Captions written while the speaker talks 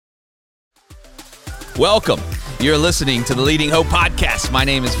Welcome. You're listening to the Leading Hope Podcast. My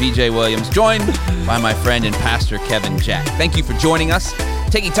name is VJ Williams, joined by my friend and pastor, Kevin Jack. Thank you for joining us,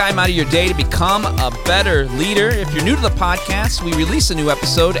 taking time out of your day to become a better leader. If you're new to the podcast, we release a new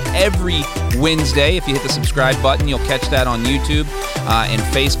episode every Wednesday. If you hit the subscribe button, you'll catch that on YouTube and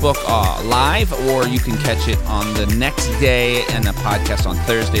Facebook live, or you can catch it on the next day and the podcast on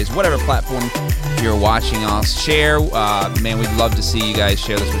Thursdays, whatever platform you're watching us. Share. Man, we'd love to see you guys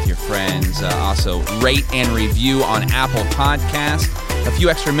share this with your friends. Also, rate and review on Apple Podcasts. A few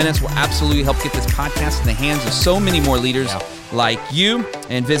extra minutes will absolutely help get this podcast in the hands of so many more leaders like you.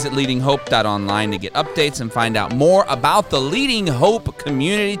 And visit leadinghope.online to get updates and find out more about the Leading Hope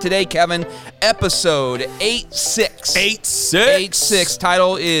community. Today, Kevin, episode 86. 86.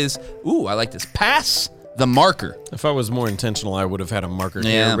 Title is, I like this, Pass the Marker. If I was more intentional, I would have had a marker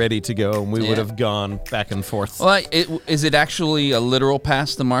here ready to go, and we would have gone back and forth. Well, is it actually a literal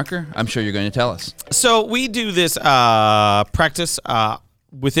pass the marker? I'm sure you're going to tell us. So we do this practice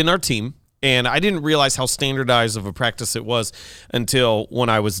within our team, and I didn't realize how standardized of a practice it was until when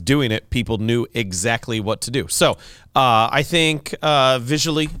I was doing it, people knew exactly what to do. So I think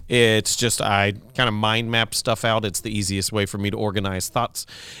visually, it's just I kind of mind map stuff out. It's the easiest way for me to organize thoughts.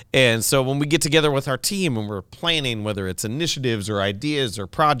 And so when we get together with our team and we're planning, whether it's initiatives or ideas or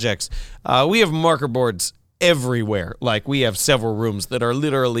projects, we have marker boards everywhere. Like, we have several rooms that are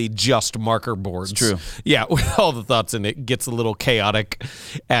literally just marker boards. It's true. Yeah, with all the thoughts in it. It gets a little chaotic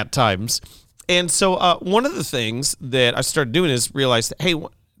at times. And so one of the things that I started doing is realize that, hey,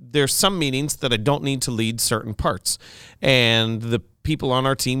 there's some meetings that I don't need to lead certain parts. And the people on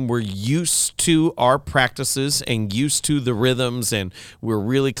our team were used to our practices and used to the rhythms, and we're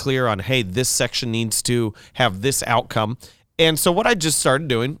really clear on, hey, this section needs to have this outcome. And so what I just started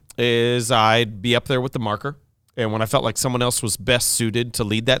doing is I'd be up there with the marker, and when I felt like someone else was best suited to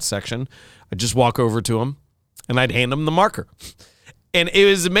lead that section, I'd just walk over to them, and I'd hand them the marker. And it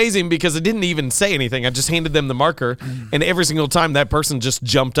was amazing because I didn't even say anything. I just handed them the marker, and every single time that person just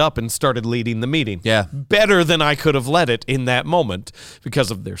jumped up and started leading the meeting. Yeah. Better than I could have led it in that moment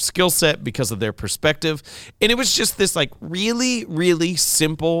because of their skill set, because of their perspective. And it was just this like really, really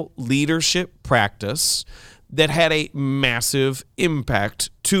simple leadership practice that had a massive impact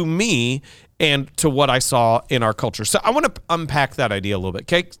to me and to what I saw in our culture. So I want to unpack that idea a little bit,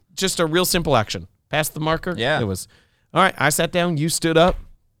 okay? Just a real simple action. Pass the marker. Yeah. It was, all right, I sat down, you stood up.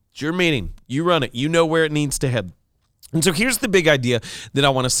 It's your meeting. You run it. You know where it needs to head. And so here's the big idea that I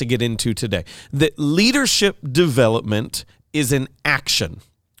want us to get into today. That leadership development is an action,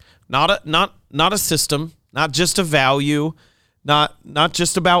 not a system, not just a value, not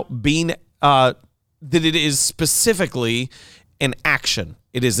just about being that it is specifically an action.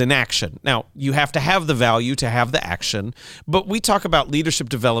 It is an action. Now, you have to have the value to have the action, but we talk about leadership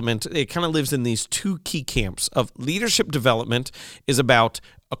development. It kind of lives in these two key camps of leadership development is about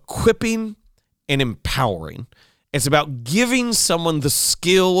equipping and empowering. It's about giving someone the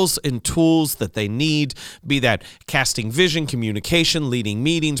skills and tools that they need, be that casting vision, communication, leading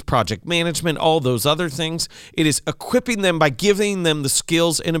meetings, project management, all those other things. It is equipping them by giving them the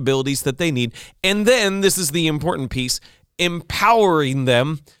skills and abilities that they need. And then, this is the important piece, empowering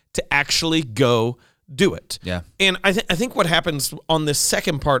them to actually go do it. Yeah. And I think what happens on this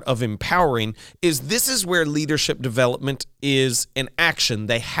second part of empowering is this is where leadership development is an action.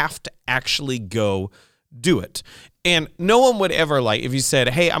 They have to actually go do it. And no one would ever, like, if you said,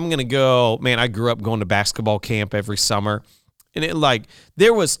 hey, I'm going to go, man, I grew up going to basketball camp every summer. And it, like,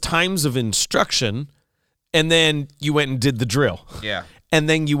 there was times of instruction, and then you went and did the drill. Yeah. And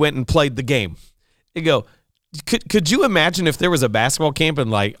then you went and played the game. You go, could you imagine if there was a basketball camp and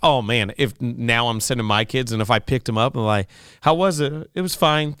like, oh man, if now I'm sending my kids and if I picked them up and like, how was it? It was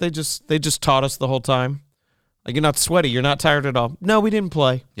fine. They just taught us the whole time. Like, you're not sweaty. You're not tired at all. No, we didn't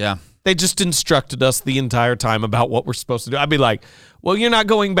play. Yeah. They just instructed us the entire time about what we're supposed to do. I'd be like, well, you're not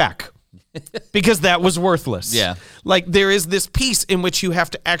going back because that was worthless. Yeah. Like, there is this piece in which you have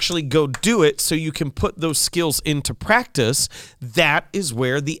to actually go do it so you can put those skills into practice. That is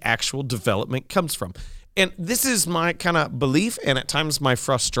where the actual development comes from. And this is my kind of belief, and at times my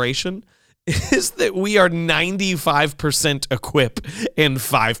frustration, is that we are 95% equip and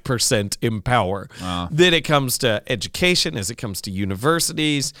 5% empower. Wow. Then it comes to education, as it comes to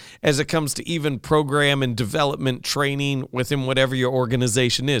universities, as it comes to even program and development training within whatever your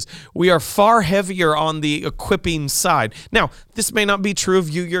organization is. We are far heavier on the equipping side. Now, this may not be true of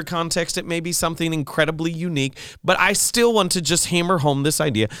you, your context. It may be something incredibly unique, but I still want to just hammer home this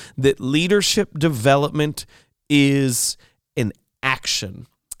idea that leadership development is an action.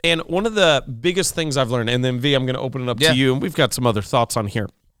 And one of the biggest things I've learned, and then V, I'm going to open it up to you, and we've got some other thoughts on here.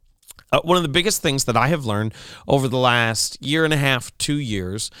 One of the biggest things that I have learned over the last year and a half, 2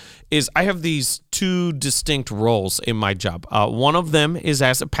 years, is I have these two distinct roles in my job. One of them is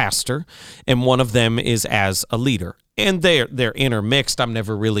as a pastor, and one of them is as a leader. And they're intermixed. I'm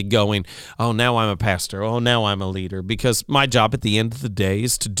never really going, oh, now I'm a pastor. Oh, now I'm a leader. Because my job at the end of the day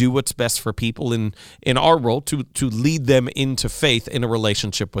is to do what's best for people in our role, to lead them into faith in a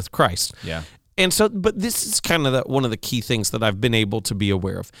relationship with Christ. Yeah. And so, but this is kind of one of the key things that I've been able to be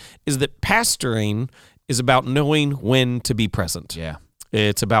aware of, is that pastoring is about knowing when to be present. Yeah.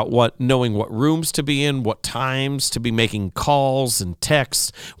 It's about knowing what rooms to be in, what times to be making calls and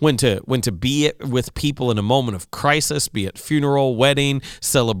texts, when to be with people in a moment of crisis, be it funeral, wedding,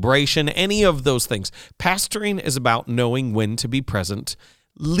 celebration, any of those things. Pastoring is about knowing when to be present.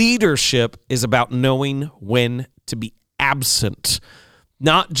 Leadership is about knowing when to be absent.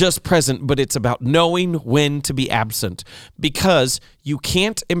 Not just present, but it's about knowing when to be absent, because you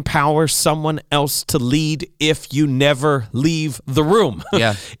can't empower someone else to lead if you never leave the room.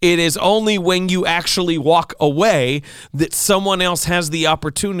 Yeah. It is only when you actually walk away that someone else has the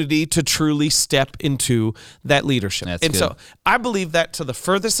opportunity to truly step into that leadership. That's and good. So I believe that to the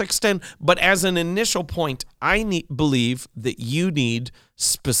furthest extent, but as an initial point, I believe that you need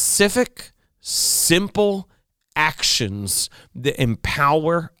specific, simple actions that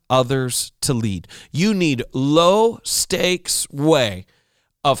empower others to lead. You need low stakes way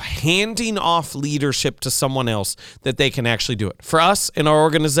of handing off leadership to someone else that they can actually do it. For us in our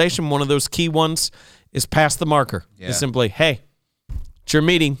organization, one of those key ones is pass the marker. Yeah. It's simply, hey, it's your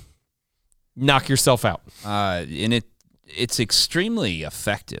meeting. Knock yourself out. And it's extremely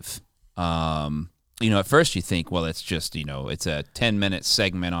effective. At first you think, well, it's just, it's a 10-minute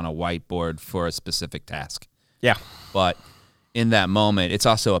segment on a whiteboard for a specific task. Yeah. But in that moment, it's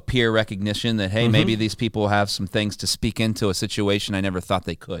also a peer recognition that, hey, maybe these people have some things to speak into a situation I never thought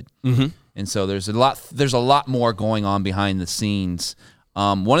they could. Mm-hmm. And so there's a lot more going on behind the scenes.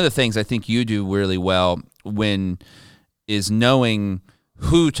 One of the things I think you do really well is knowing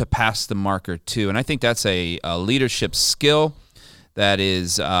who to pass the marker to. And I think that's a leadership skill that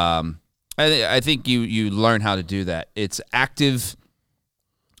is, I think you learn how to do that. It's active,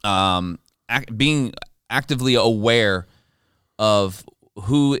 being actively aware of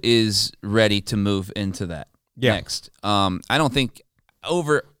who is ready to move into that next. I think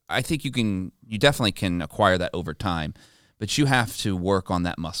you definitely can acquire that over time, but you have to work on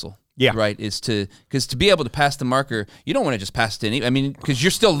that muscle. Yeah. Right. Because to be able to pass the marker, you don't want to just pass it to because you're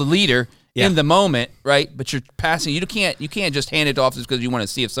still the leader in the moment, right? But you're passing. You can't just hand it off just because you want to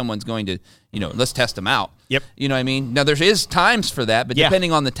see if someone's going to, let's test them out. Yep. You know what I mean? Now there is times for that, but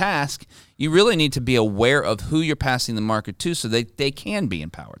depending on the task, you really need to be aware of who you're passing the marker to, so they can be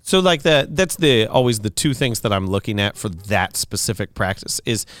empowered. So like that's always the two things that I'm looking at for that specific practice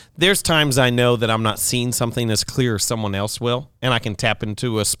is there's times I know that I'm not seeing something as clear as someone else will, and I can tap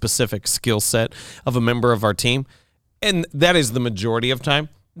into a specific skill set of a member of our team, and that is the majority of time.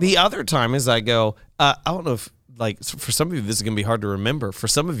 The other time is I go, I don't know if, for some of you, this is going to be hard to remember. For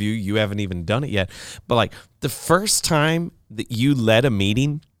some of you, you haven't even done it yet. But, the first time that you led a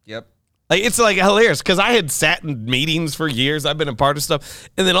meeting. Yep. It's, hilarious because I had sat in meetings for years. I've been a part of stuff.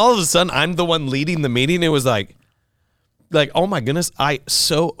 And then all of a sudden, I'm the one leading the meeting. It was like, oh, my goodness, I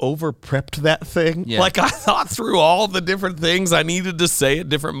so over-prepped that thing. Yeah. I thought through all the different things I needed to say at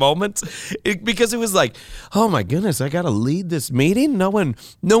different moments because it was like, oh, my goodness, I got to lead this meeting? No one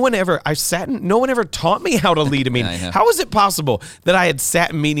ever taught me how to lead a meeting. How is it possible that I had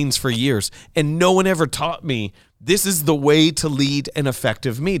sat in meetings for years and no one ever taught me this is the way to lead an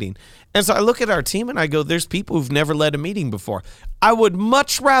effective meeting? And so I look at our team and I go, there's people who've never led a meeting before. I would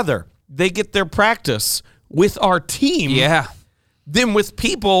much rather they get their practice with our team than with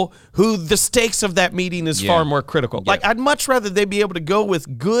people who the stakes of that meeting is far more critical. I'd much rather they be able to go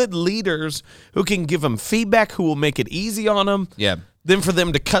with good leaders who can give them feedback, who will make it easy on them, than for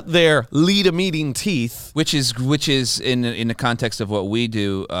them to cut their lead a meeting teeth. Which is in the context of what we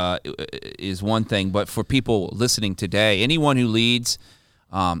do is one thing, but for people listening today, anyone who leads,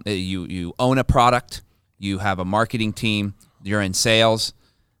 you own a product, you have a marketing team, you're in sales.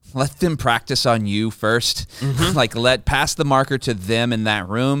 Let them practice on you first. Mm-hmm. Pass the marker to them in that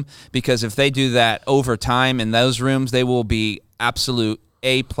room, because if they do that over time in those rooms, they will be absolute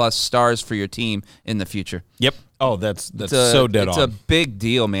A+ stars for your team in the future. Yep. Oh, that's so dead on. It's a big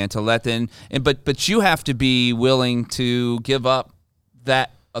deal, man, to let them. But you have to be willing to give up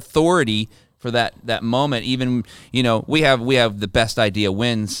that authority for that moment. Even we have the best idea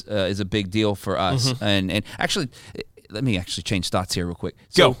wins is a big deal for us. Mm-hmm. And actually. Let me actually change thoughts here real quick.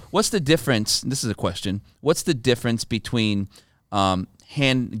 So, Go. What's the difference? This is a question. What's the difference between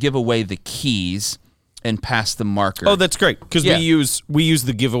give away the keys and pass the marker. Oh, that's great, because we use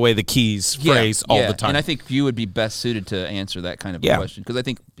the give away the keys phrase all the time. And I think you would be best suited to answer that kind of question, because I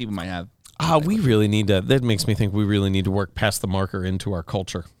think people might have. We really need to. That makes me think we really need to work past the marker into our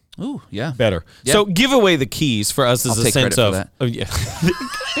culture. Ooh, yeah. Better. Yeah. So give away the keys for us is a sense of. Give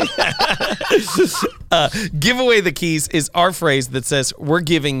away the keys is our phrase that says we're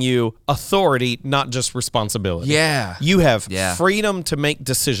giving you authority, not just responsibility. Yeah. You have freedom to make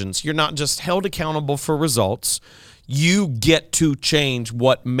decisions. You're not just held accountable for results. You get to change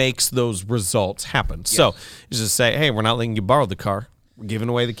what makes those results happen. Yes. So just say, hey, we're not letting you borrow the car. We're giving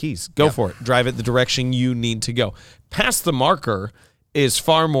away the keys. Go for it. Drive it the direction you need to go. Pass the marker is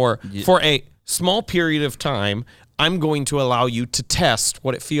far more, for a small period of time, I'm going to allow you to test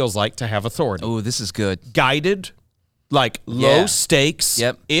what it feels like to have authority. Oh, this is good. Guided, like low stakes.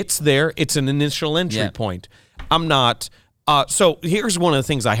 Yep. It's there. It's an initial entry point. I'm not. So here's one of the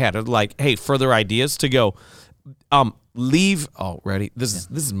things I had, like, hey, further ideas to go. Leave. Oh, ready.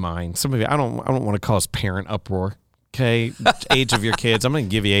 This is mine. Some of you, I don't want to cause parent uproar. Okay, age of your kids. I'm going to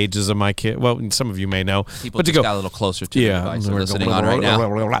give you ages of my kid. Well, some of you may know. People just got a little closer to the device they're listening on right now.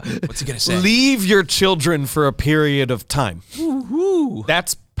 What's he going to say? Leave your children for a period of time. Woo-hoo.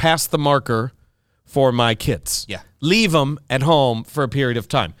 That's past the marker for my kids. Yeah. Leave them at home for a period of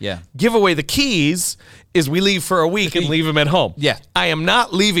time. Yeah. Give away the keys is we leave for a week and leave them at home. Yeah. I am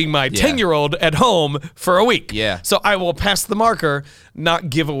not leaving my 10-year-old at home for a week. Yeah. So I will pass the marker, not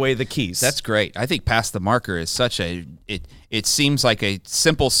give away the keys. That's great. I think pass the marker is such a, it seems like a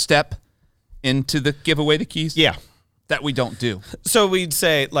simple step into the give away the keys. Yeah. That we don't do. So we'd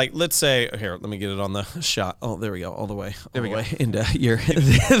say, like, let's say, here, let me get it on the shot. Oh, there we go, all the way. There we go. Into your,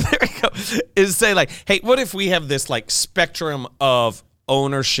 there we go. Is say, like, hey, what if we have this, like, spectrum of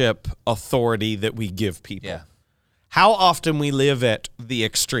ownership authority that we give people? Yeah. How often we live at the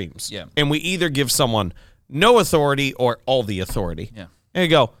extremes. Yeah. And we either give someone no authority or all the authority. Yeah. And you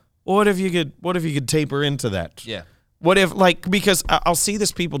go, well, what if you could taper into that? Yeah. What if, like, because I'll see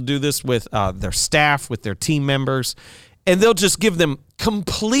this, people do this with their staff, with their team members, and they'll just give them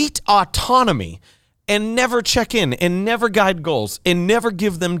complete autonomy and never check in and never guide goals and never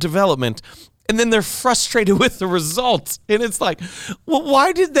give them development. And then they're frustrated with the results. And it's like, well,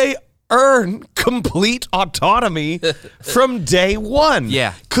 why did they earn complete autonomy from day one?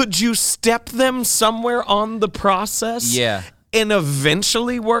 Yeah. Could you step them somewhere on the process? Yeah. And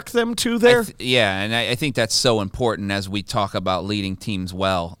eventually work them to there? And I think that's so important as we talk about leading teams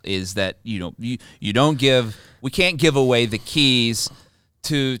well, is that, you don't give, we can't give away the keys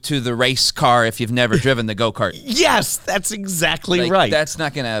to the race car if you've never driven the go-kart. Yes, that's exactly right. That's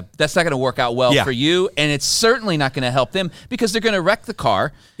not gonna work out well for you, and it's certainly not gonna help them, because they're gonna wreck the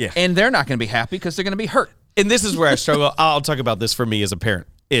car, and they're not gonna be happy because they're gonna be hurt. And this is where I struggle. I'll talk about this for me as a parent,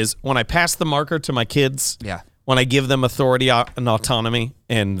 is when I pass the marker to my kids. Yeah. When I give them authority and autonomy,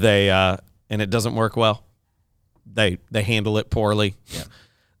 and they and it doesn't work well, they handle it poorly. Yeah.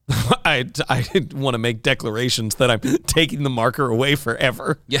 I want to make declarations that I'm taking the marker away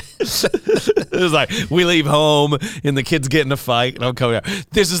forever. Yeah. It was like, we leave home and the kids get in a fight, and I'm coming out.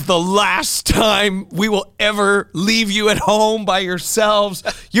 This is the last time we will ever leave you at home by yourselves.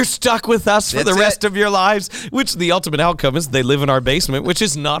 You're stuck with us for the rest of your lives, which the ultimate outcome is they live in our basement, which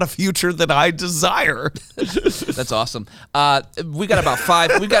is not a future that I desire. That's awesome. We got about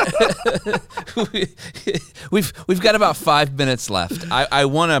five. We've got about 5 minutes left. I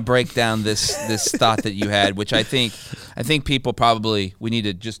want to break down this thought that you had, which I think people probably you need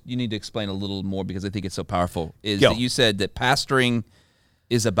to explain a little more, because I think it's so powerful. That you said that pastoring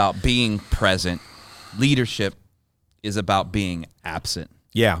is about being present, leadership is about being absent.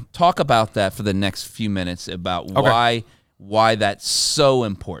 Yeah. Talk about that for the next few minutes about why that's so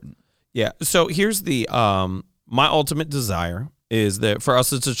important. Yeah. So here's the my ultimate desire is that for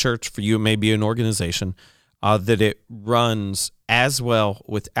us as a church, for you it may be an organization, that it runs as well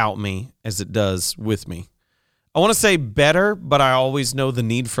without me as it does with me. I want to say better, but I always know the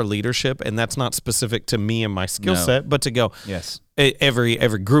need for leadership, and that's not specific to me and my skill set, but to go, every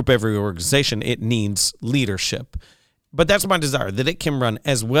group, every organization, it needs leadership. But that's my desire, that it can run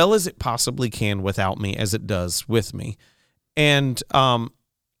as well as it possibly can without me as it does with me. And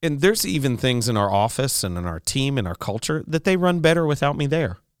there's even things in our office and in our team and our culture that they run better without me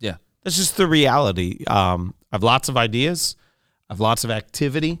there. Yeah. That's just the reality. I have lots of ideas. I have lots of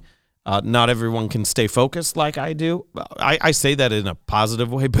activity. Not everyone can stay focused like I do. I say that in a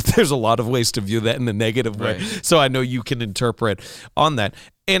positive way, but there's a lot of ways to view that in a negative way. So I know you can interpret on that.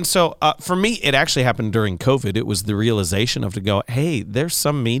 And so for me, it actually happened during COVID. It was the realization of to go, hey, there's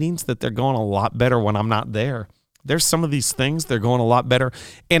some meetings that they're going a lot better when I'm not there. there's some of these things, they're going a lot better.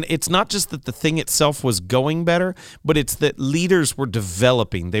 And it's not just that the thing itself was going better, but it's that leaders were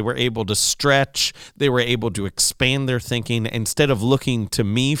developing. They were able to stretch. They were able to expand their thinking. Instead of looking to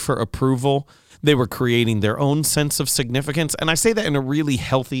me for approval, they were creating their own sense of significance. And I say that in a really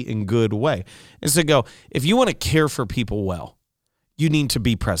healthy and good way. Is to go, if you want to care for people well, you need to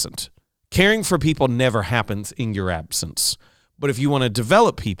be present. Caring for people never happens in your absence. But if you want to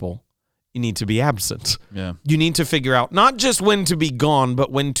develop people, you need to be absent. Yeah. You need to figure out not just when to be gone,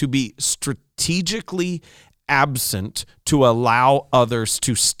 but when to be strategically absent to allow others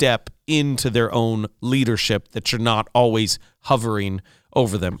to step into their own leadership, that you're not always hovering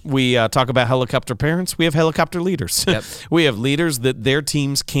over them. We talk about helicopter parents. We have helicopter leaders. Yep. We have leaders that their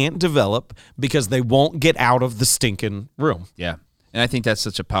teams can't develop because they won't get out of the stinking room. Yeah. And I think that's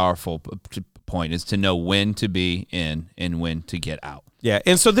such a powerful point, is to know when to be in and when to get out. Yeah,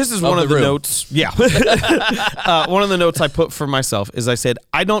 and so this is one of the notes. Yeah. One of the notes I put for myself is I said,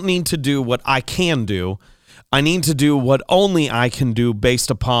 I don't need to do what I can do. I need to do what only I can do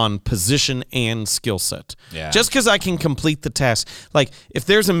based upon position and skill set. Yeah. Just because I can complete the task. Like, if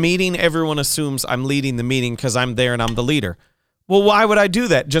there's a meeting, everyone assumes I'm leading the meeting because I'm there and I'm the leader. Well, why would I do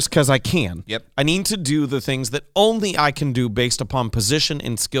that? Just because I can. Yep. I need to do the things that only I can do based upon position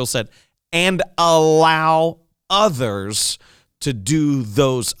and skill set, and allow others to do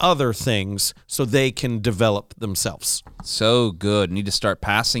those other things so they can develop themselves. So good. Need to start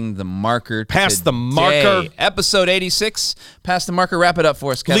passing the marker. Pass today. the marker. Episode 86. Pass the marker. Wrap it up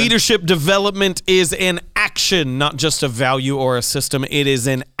for us, Kevin. Leadership development is an action, not just a value or a system. It is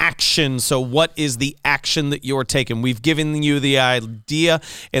an action. So what is the action that you're taking? We've given you the idea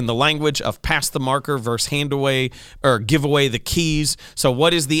in the language of pass the marker versus hand away or give away the keys. So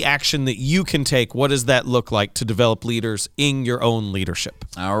what is the action that you can take? What does that look like to develop leaders in your own leadership?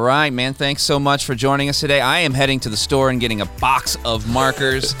 All right, man. Thanks so much for joining us today. I am heading to the store and getting a box of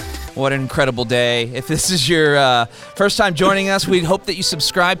markers. What an incredible day. If this is your first time joining us, we hope that you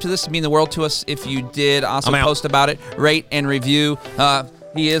subscribe to this. It'd mean the world to us if you did. Also post about it, rate and review.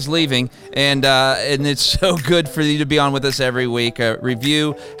 He is leaving, and it's so good for you to be on with us every week.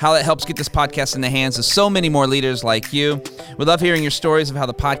 Review how it helps get this podcast in the hands of so many more leaders like you. We love hearing your stories of how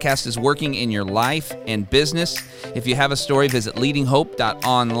the podcast is working in your life and business. If you have a story, visit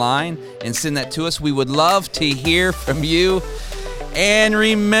leadinghope.online and send that to us. We would love to hear from you. And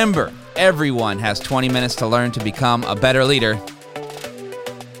remember, everyone has 20 minutes to learn to become a better leader.